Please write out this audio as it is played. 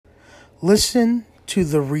Listen to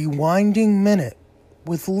the Rewinding Minute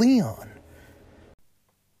with Leon.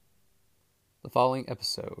 The following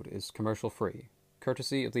episode is commercial-free,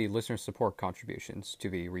 courtesy of the listener support contributions to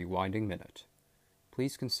the Rewinding Minute.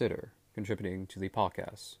 Please consider contributing to the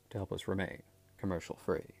podcast to help us remain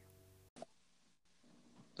commercial-free.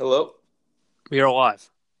 Hello. We are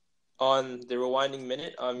live. On the Rewinding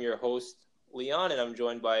Minute, I'm your host, Leon, and I'm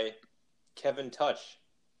joined by Kevin Touch.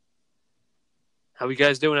 How you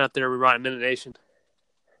guys doing out there, Rewinding Minute Nation?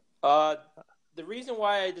 The reason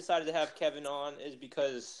why I decided to have Kevin on is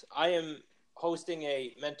because I am hosting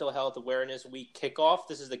a Mental Health Awareness Week kickoff.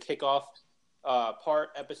 This is the kickoff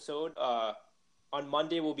episode. On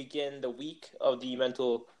Monday, we'll begin the week of the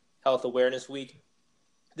Mental Health Awareness Week.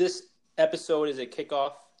 This episode is a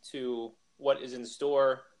kickoff to what is in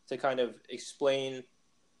store, to kind of explain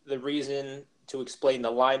the reason, to explain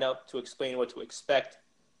the lineup, to explain what to expect.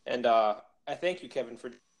 And I thank you, Kevin, for...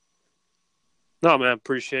 No, man,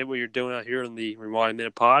 appreciate what you're doing out here in the Rewinding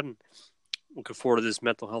Minute pod, and looking forward to this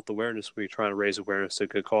Mental Health Awareness Week, trying to raise awareness to a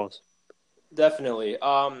good cause. Definitely.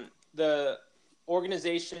 The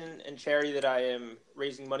organization and charity that I am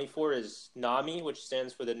raising money for is NAMI, which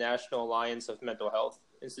stands for the National Alliance of Mental Health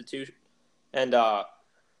Institute. And I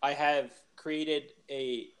have created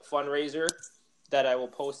a fundraiser that I will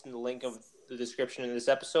post in the link of the description in this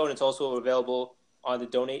episode. And it's also available on the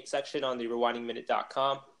donate section on the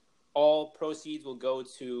rewindingminute.com. All proceeds will go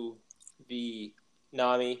to the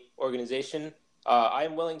NAMI organization. I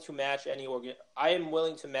am willing to match any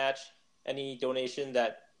donation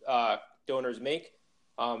that donors make.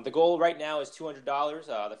 The goal right now is $200.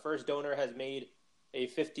 The first donor has made a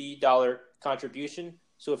 $50 contribution.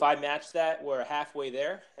 So if I match that, we're halfway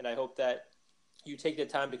there, and I hope that you take the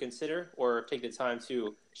time to consider or take the time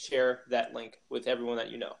to share that link with everyone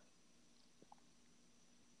that you know.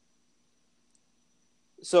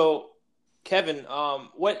 So, Kevin,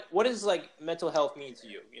 what does mental health mean to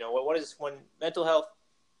you? You know, what is when mental health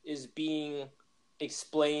is being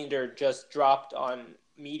explained or just dropped on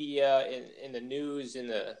media, in the news,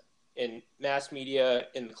 in mass media,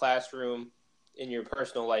 in the classroom, in your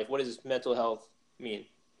personal life? What does mental health mean?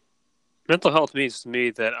 Mental health means to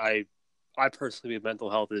me that I personally believe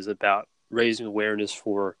mental health is about raising awareness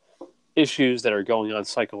for issues that are going on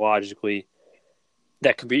psychologically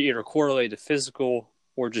that could be either correlated to physical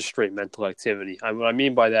or just straight mental activity. What I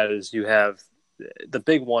mean by that is you have the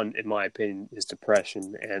big one, in my opinion, is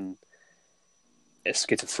depression and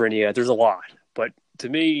schizophrenia. There's a lot, but to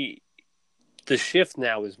me, the shift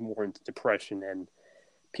now is more into depression and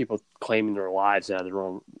people claiming their lives out of their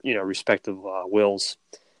own, respective wills.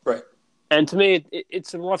 Right. And to me,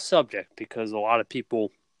 it's a rough subject because a lot of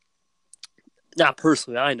people, not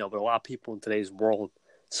personally I know, but a lot of people in today's world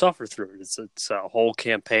suffer through it. It's a whole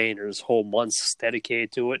campaign. There's whole months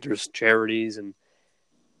dedicated to it. There's charities, and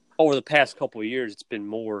over the past couple of years, it's been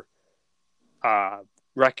more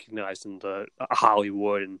recognized in the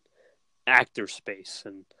Hollywood and actor space.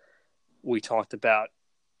 And I've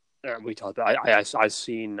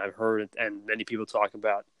heard it, and many people talk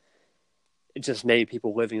about it's just many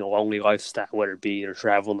people living a lonely lifestyle, whether it be they're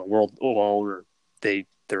traveling the world alone or they're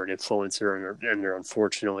an influencer and they're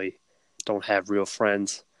unfortunately don't have real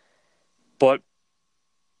friends. But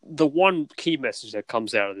the one key message that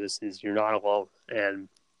comes out of this is you're not alone. And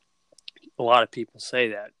a lot of people say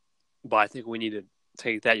that, but I think we need to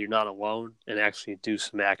take that you're not alone and actually do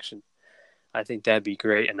some action. I think that'd be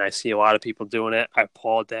great. And I see a lot of people doing it. I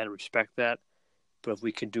applaud that and respect that. But if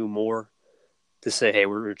we could do more to say, hey,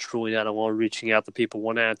 we're truly not alone, reaching out to people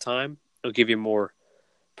one at a time, it'll give you more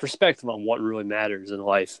perspective on what really matters in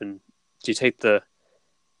life. And you take the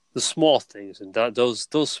small things, and those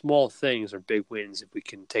small things are big wins if we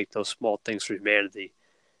can take those small things for humanity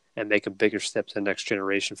and make a bigger step to the next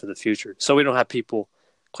generation for the future. So we don't have people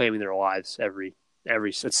claiming their lives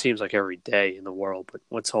it seems like every day in the world, but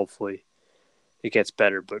let's hopefully it gets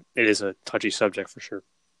better. But it is a touchy subject for sure.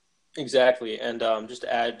 Exactly. And just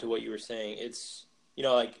to add to what you were saying, it's,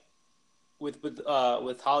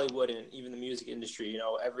 with Hollywood and even the music industry,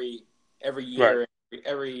 every year, right,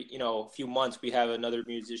 every few months we have another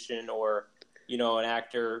musician or an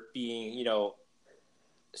actor being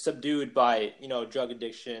subdued by drug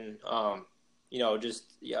addiction,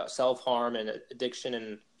 self-harm and addiction.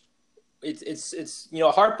 And it's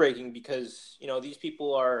heartbreaking because these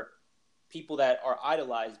people are people that are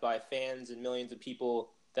idolized by fans and millions of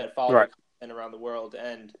people that follow right, content around the world.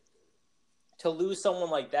 And to lose someone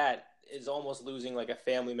like that is almost losing like a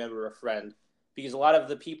family member or a friend, because a lot of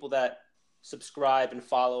the people that subscribe and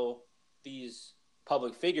follow these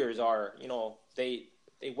public figures are, they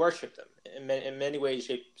worship them in many ways,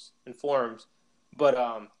 shapes, and forms. But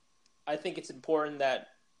I think it's important that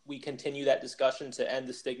we continue that discussion to end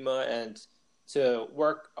the stigma and to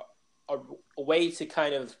work a way to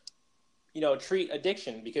kind of, treat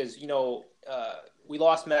addiction because, we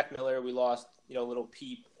lost Mac Miller, we lost, Little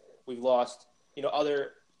Peep, we've lost,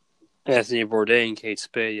 other. Anthony Bourdain, Kate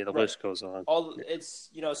Spade, the Right. list goes on. It's,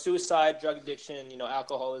 suicide, drug addiction,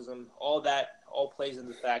 alcoholism, all that all plays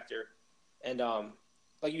into the factor. And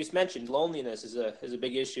like you just mentioned, loneliness is a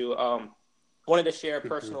big issue. Wanted to share a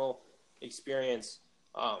personal experience.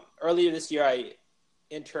 Earlier this year, I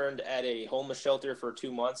interned at a homeless shelter for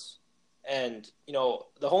 2 months, and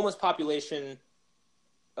the homeless population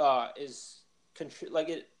is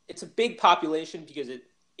it's a big population because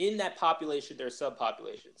in that population there are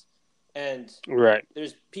subpopulations, and Right.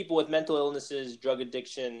 there's people with mental illnesses, drug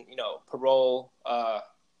addiction, parole,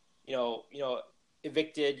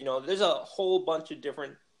 evicted. There's a whole bunch of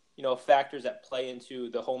different factors that play into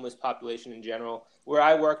the homeless population in general. Where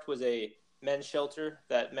I worked was a men's shelter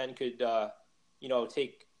that men could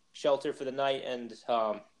take shelter for the night, and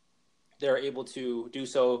they're able to do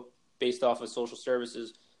so based off of social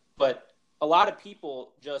services. But a lot of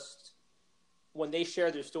people just, when they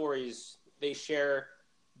share their stories, they share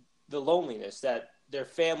the loneliness that their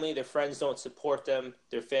family, their friends don't support them.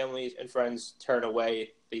 Their families and friends turn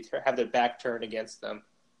away. They have their back turned against them.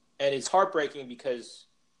 And it's heartbreaking because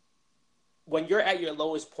when you're at your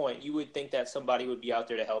lowest point, you would think that somebody would be out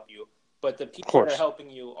there to help you. But the people that are helping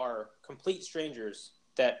you are complete strangers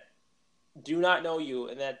that do not know you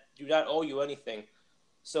and that do not owe you anything.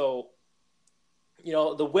 So,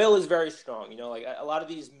 the will is very strong. Like a lot of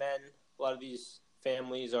these men, a lot of these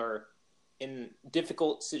families are in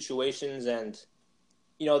difficult situations, and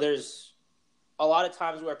there's a lot of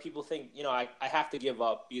times where people think, I have to give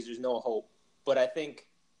up because there's no hope. But I think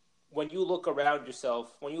when you look around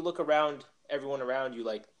yourself, when you look around everyone around you,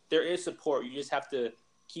 like there is support. You just have to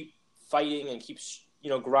keep fighting and keep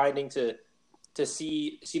grinding to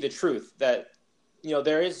see the truth that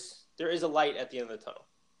there is a light at the end of the tunnel.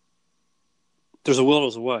 There's a will,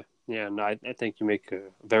 there's a way. Yeah, and I think you make a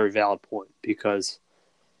very valid point because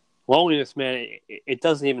loneliness, man, it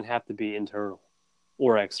doesn't even have to be internal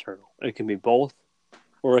or external. It can be both,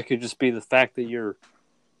 or it could just be the fact that you're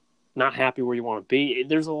not happy where you want to be.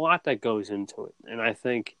 There's a lot that goes into it, and I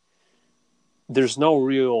think there's no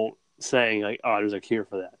real saying like, "Oh, there's a cure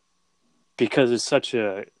for that," because it's such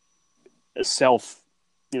a self,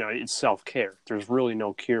 it's self-care. There's really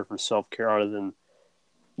no cure for self-care other than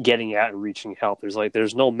getting out and reaching help.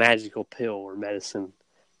 There's no magical pill or medicine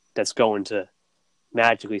that's going to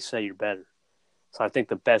magically say you're better. So I think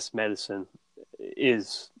the best medicine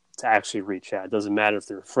is to actually reach out. It doesn't matter if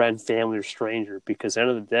they're a friend, family, or stranger, because at the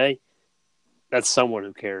end of the day, that's someone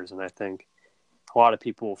who cares. And I think a lot of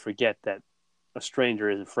people will forget that a stranger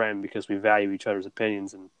is a friend because we value each other's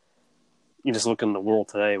opinions. And you just look in the world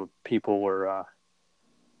today where people were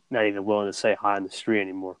not even willing to say hi on the street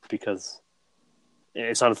anymore because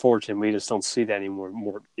it's unfortunate. We just don't see that anymore,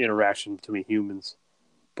 more interaction between humans.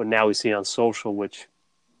 But now we see it on social, which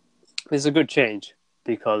is a good change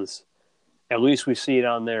because at least we see it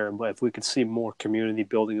on there. But if we could see more community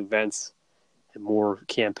building events and more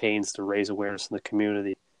campaigns to raise awareness in the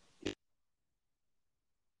community,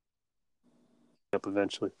 up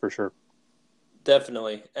eventually, for sure.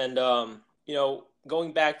 Definitely. And,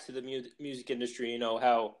 going back to the music industry,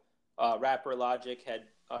 how rapper Logic had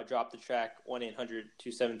dropped the track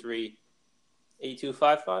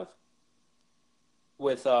 1-800-273-8255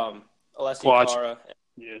 with Alessia Cara.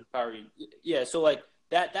 Yeah. Yeah, so like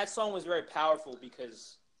that song was very powerful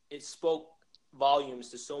because it spoke volumes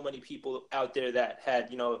to so many people out there that had,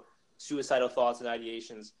 suicidal thoughts and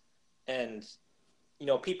ideations. And,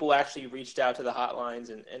 people actually reached out to the hotlines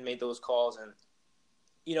and made those calls. And,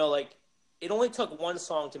 like it only took one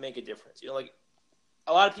song to make a difference. Like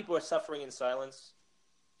a lot of people are suffering in silence.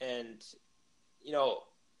 And,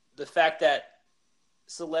 the fact that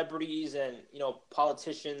celebrities and,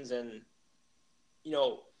 politicians and,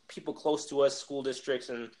 people close to us, school districts,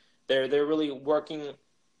 and they're really working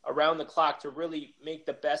around the clock to really make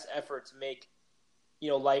the best effort to make,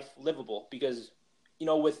 life livable. Because,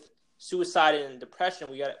 with suicide and depression,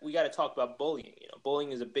 we got to talk about bullying.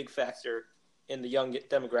 Bullying is a big factor in the young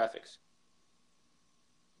demographics.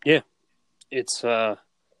 Yeah, it's it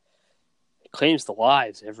claims the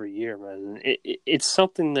lives every year, man. It's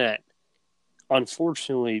something that,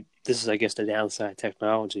 unfortunately, this is, I guess, the downside of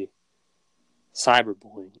technology.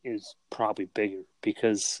 Cyberbullying is probably bigger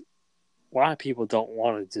because a lot of people don't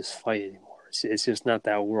want to just fight anymore. It's just not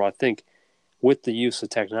that world. I think with the use of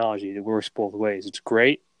technology, it works both ways. It's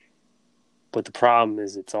great, but the problem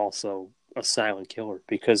is it's also a silent killer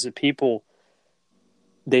because the people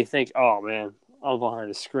they think, oh man, I'm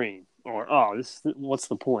behind a screen, or oh, what's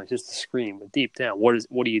the point? Just a screen. But deep down,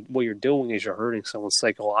 what you're doing is you're hurting someone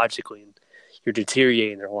psychologically, and you're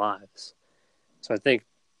deteriorating their lives. So I think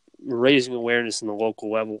raising awareness in the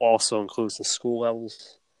local level also includes the school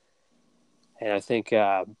levels, and I think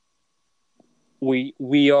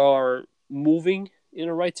we are moving in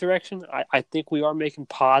the right direction. I think we are making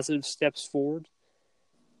positive steps forward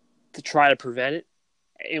to try to prevent it.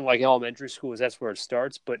 In like elementary schools, that's where it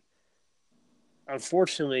starts. But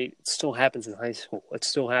unfortunately, it still happens in high school. It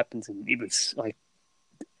still happens in even like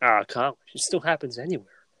college. It still happens anywhere.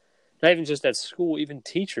 Not even just at school. Even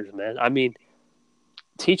teachers, man. I mean,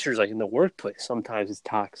 teachers like in the workplace sometimes it's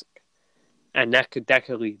toxic, and that could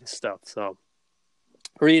lead to stuff. So,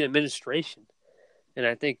 or even administration. And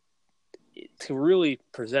I think to really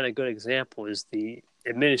present a good example is the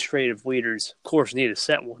administrative leaders, of course, need to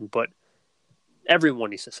set one, but everyone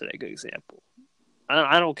needs to set a good example.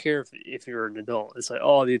 I don't care if you're an adult. It's like,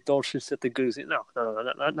 oh, the adults should set the good example.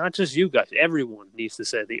 No, not just you guys. Everyone needs to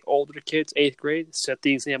set. The older kids, 8th grade, set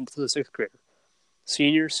the example to the 6th grader.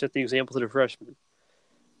 Seniors, set the example to the freshmen.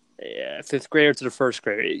 5th grader to the 1st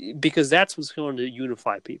grader. Because that's what's going to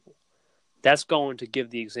unify people. That's going to give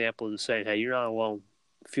the example of saying, hey, you're not alone.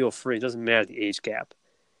 Feel free. It doesn't matter the age gap.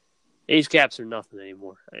 Age gaps are nothing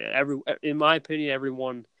anymore. In my opinion,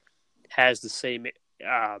 everyone has the same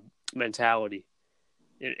mentality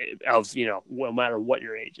of, no matter what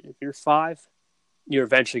your age is. If you're 5, you're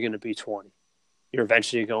eventually going to be 20. You're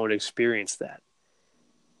eventually going to experience that.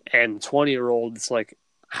 And 20-year-old, it's like,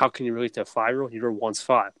 how can you relate to a 5-year-old? You were once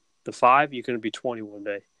 5. The 5, you're going to be 20 one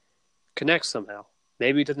day. Connect somehow.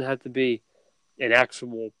 Maybe it doesn't have to be an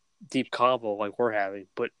actual deep convo like we're having,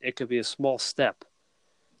 but it could be a small step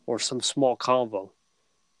or some small convo.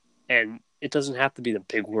 And it doesn't have to be the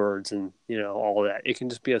big words and, all that. It can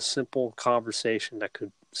just be a simple conversation that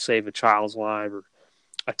could save a child's life or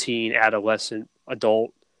a teen, adolescent,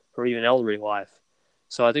 adult, or even elderly life.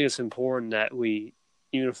 So I think it's important that we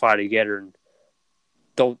unify together and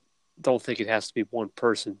don't think it has to be one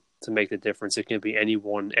person to make the difference. It can be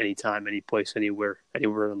anyone, anytime, any place, anywhere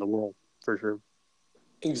in the world, for sure.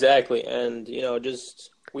 Exactly. And,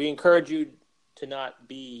 we encourage you to not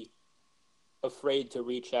be afraid to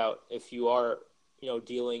reach out if you are,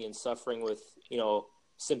 dealing and suffering with,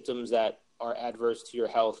 symptoms that are adverse to your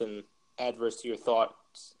health and adverse to your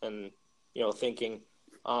thoughts and, thinking.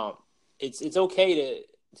 It's okay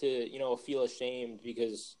to feel ashamed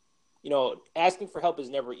because, asking for help is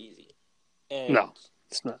never easy. And, no,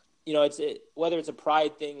 it's not. Whether it's a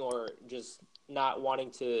pride thing or just not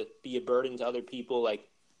wanting to be a burden to other people, like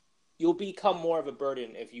you'll become more of a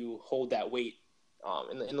burden if you hold that weight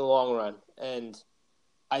in the long run. And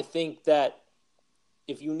I think that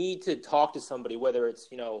if you need to talk to somebody, whether it's,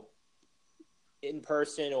 in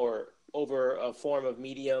person or over a form of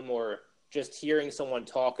medium or just hearing someone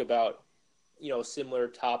talk about, similar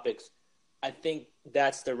topics, I think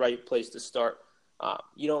that's the right place to start.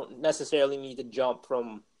 You don't necessarily need to jump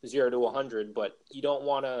from 0 to 100, but you don't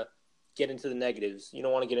want to get into the negatives. You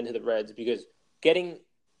don't want to get into the reds because getting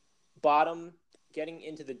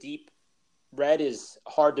into the deep red is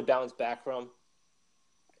hard to bounce back from.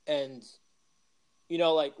 And, we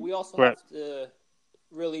also right. have to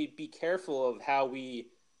really be careful of how we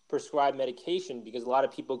prescribe medication because a lot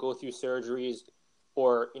of people go through surgeries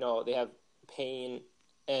or, they have pain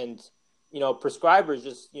and, prescribers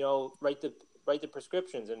just, write the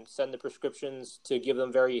prescriptions and send the prescriptions to give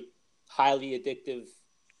them very highly addictive,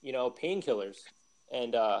 painkillers.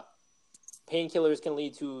 And painkillers can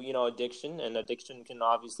lead to, addiction, and addiction can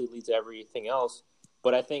obviously lead to everything else.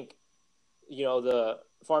 But I think, the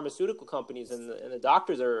pharmaceutical companies and the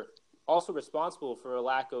doctors are also responsible for a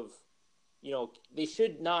lack of, they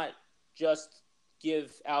should not just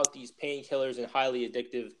give out these painkillers and highly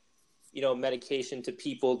addictive, medication to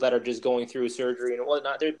people that are just going through surgery and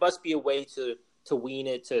whatnot. There must be a way to wean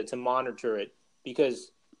it, to monitor it,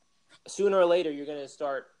 because sooner or later you're going to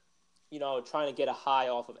start, trying to get a high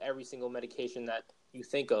off of every single medication that you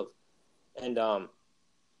think of. And,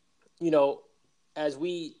 as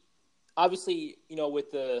we obviously,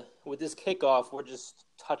 with this kickoff, we're just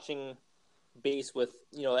touching base with,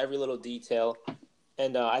 every little detail.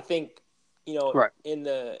 And I think, right. in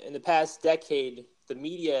the past decade, the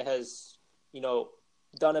media has,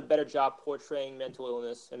 done a better job portraying mental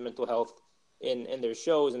illness and mental health in their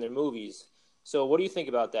shows and their movies. So what do you think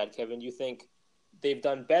about that, Kevin? Do you think they've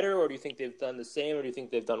done better, or do you think they've done the same, or do you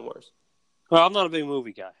think they've done worse? Well, I'm not a big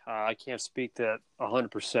movie guy. I can't speak that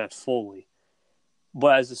 100% fully.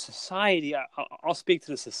 But as a society, I'll speak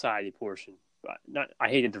to the society portion. I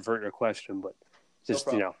hate to divert your question, but just,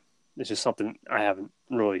 No It's just something I haven't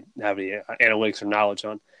really have any analytics or knowledge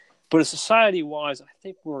on. But society-wise, I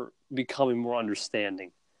think we're becoming more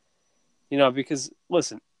understanding. Because,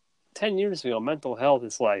 listen, 10 years ago, mental health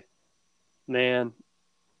is like, man,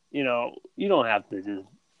 you don't have to just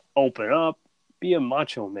open up, be a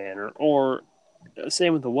macho man. Or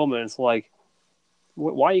same with the woman. It's like,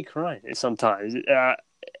 why are you crying sometimes?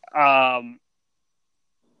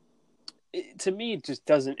 To me, it just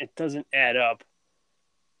doesn't add up.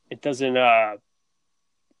 It doesn't add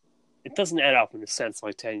up in a sense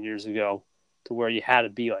like 10 years ago to where you had to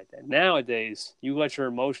be like that. Nowadays, you let your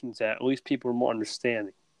emotions out. At least people are more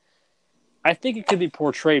understanding. I think it could be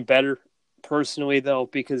portrayed better, personally, though,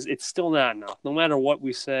 because it's still not enough. No matter what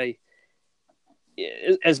we say,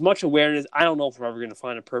 as much awareness, I don't know if we're ever going to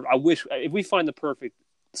find a perfect. I wish if we find the perfect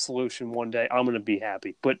solution one day, I'm going to be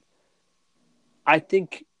happy. But I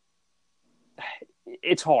think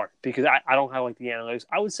it's hard because I don't have like the analytics.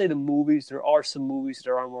 I would say the movies. There are some movies.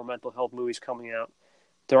 There are more mental health movies coming out.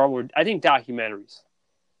 There are more. I think documentaries.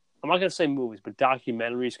 I'm not going to say movies, but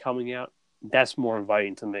documentaries coming out. That's more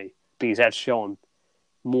inviting to me because that's showing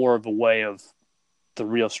more of a way of the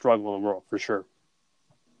real struggle in the world for sure.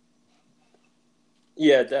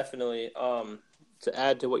 Yeah, definitely. To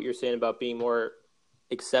add to what you're saying about being more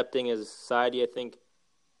accepting as a society, I think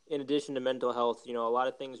in addition to mental health, a lot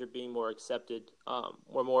of things are being more accepted.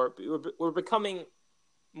 We're becoming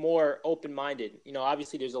more open-minded.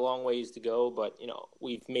 Obviously there's a long ways to go, but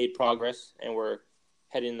we've made progress and we're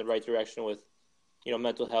heading in the right direction with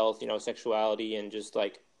mental health, sexuality, and just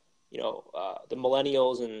like the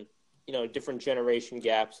millennials and different generation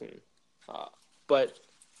gaps. And but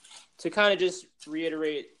to kind of just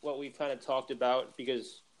reiterate what we've kind of talked about,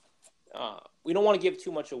 because we don't want to give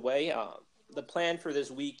too much away. The plan for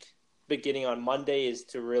this week, beginning on Monday, is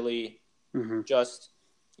to really just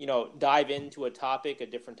dive into a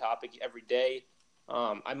different topic every day.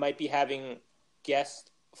 I might be having guests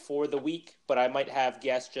for the week, but I might have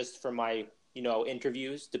guests just for my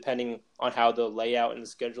interviews, depending on how the layout and the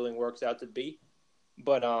scheduling works out to be.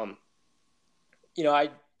 But I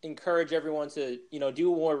encourage everyone to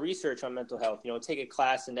do more research on mental health. Take a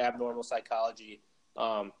class in abnormal psychology.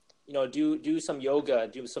 Do some yoga,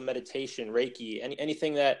 do some meditation, Reiki,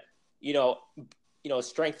 anything that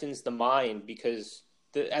strengthens the mind, because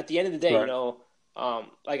at the end of the day, right.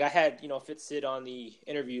 Like I had Fitz Sid on the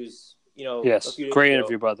interviews. Yes, a few days great ago.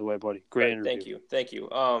 interview, by the way, buddy. Great interview. Thank you.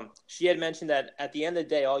 She had mentioned that at the end of the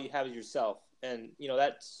day, all you have is yourself, and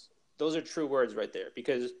those are true words right there.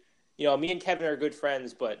 Because me and Kevin are good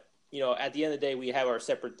friends, but at the end of the day, we have our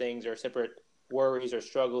separate things, our separate worries, our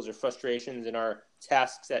struggles, our frustrations, and our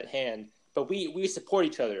tasks at hand. But we support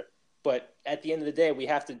each other. But at the end of the day, we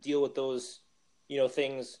have to deal with those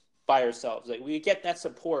things by ourselves. Like, we get that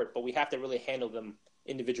support, but we have to really handle them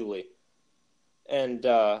individually. And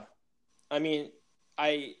I mean,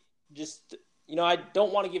 I just I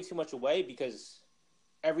don't want to give too much away because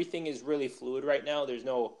everything is really fluid right now. There's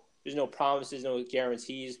no promises, no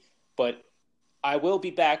guarantees. But I will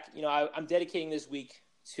be back. I'm dedicating this week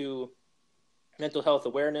to mental health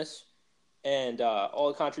awareness, and all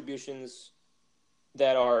the contributions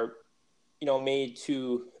that are made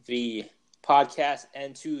to the podcast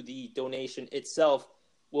and to the donation itself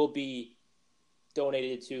will be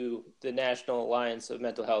donated to the National Alliance of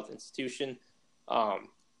Mental Health Institution.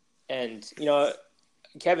 And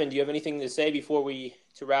Kevin, do you have anything to say before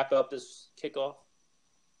to wrap up this kickoff?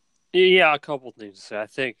 Yeah, a couple things to say. I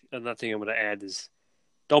think another thing I'm going to add is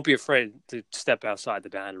don't be afraid to step outside the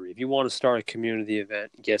boundary. If you want to start a community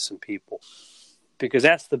event, get some people, because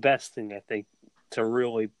that's the best thing, I think, to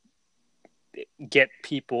really get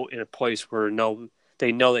people in a place where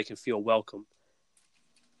they know they can feel welcome.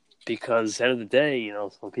 Because at the end of the day,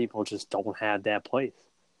 some people just don't have that place.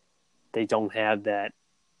 They don't have that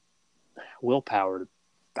willpower to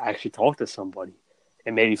actually talk to somebody.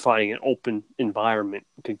 And maybe finding an open environment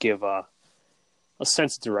could give a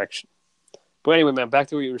sense of direction. But anyway, man, back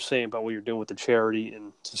to what you were saying about what you're doing with the charity,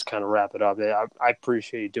 and just kind of wrap it up. I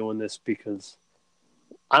appreciate you doing this because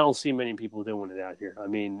I don't see many people doing it out here. I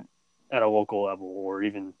mean, at a local level, or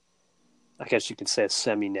even, I guess you could say, a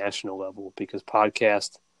semi-national level, because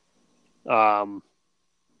podcast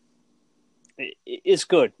it's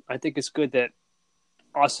good. I think it's good that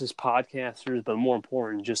us as podcasters, but more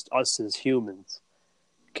important, just us as humans,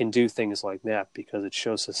 can do things like that, because it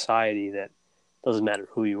shows society that doesn't matter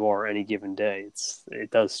who you are any given day.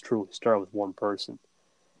 It does truly start with one person.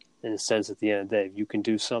 In a sense, at the end of the day, if you can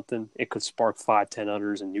do something, it could spark 5, 10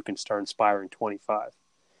 others, and you can start inspiring 25.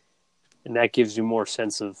 And that gives you more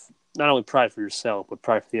sense of not only pride for yourself, but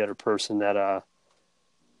pride for the other person that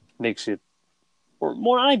makes you or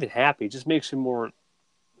more not even happy, it just makes you more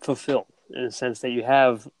fulfilled in the sense that you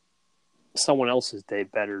have someone else's day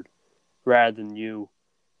bettered rather than you.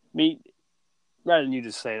 Rather than you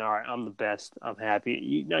just saying, all right, I'm the best, I'm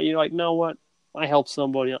happy. You're like, know what? I helped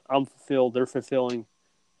somebody, I'm fulfilled, they're fulfilling,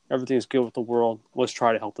 everything's good with the world. Let's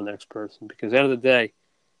try to help the next person. Because at the end of the day,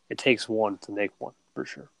 it takes one to make one, for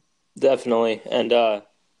sure. Definitely. And to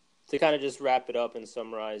kind of just wrap it up and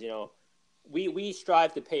summarize, we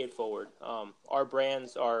strive to pay it forward. Our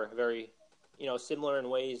brands are very, similar in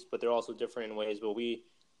ways, but they're also different in ways. But we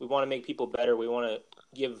want to make people better. We want to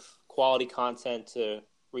give quality content to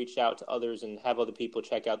reach out to others and have other people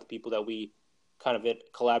check out the people that we kind of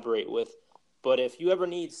collaborate with. But if you ever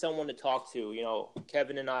need someone to talk to,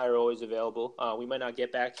 Kevin and I are always available. We might not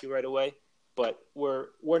get back to you right away, but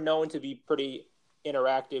we're known to be pretty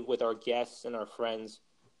interactive with our guests and our friends.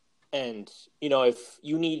 And, if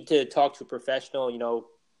you need to talk to a professional,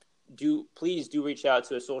 please do reach out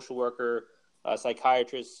to a social worker, a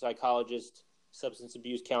psychiatrist, psychologist, substance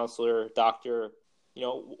abuse counselor, doctor,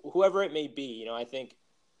 whoever it may be. I think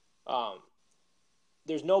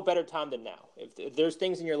there's no better time than now. If there's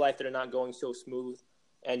things in your life that are not going so smooth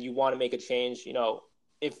and you want to make a change,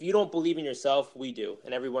 if you don't believe in yourself, we do.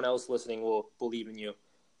 And everyone else listening will believe in you.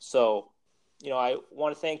 So, I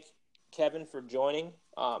want to thank Kevin for joining,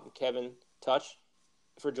 Kevin Touch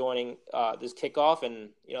for joining this kickoff. And,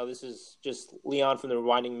 this is just Leon from the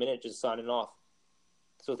Rewinding Minute just signing off.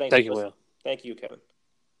 So thank you, Leon. Thank you, Kevin.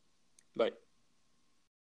 Bye.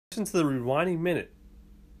 Listen to the Rewinding Minute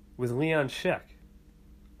with Leon Sheck,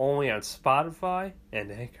 only on Spotify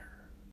and Anchor.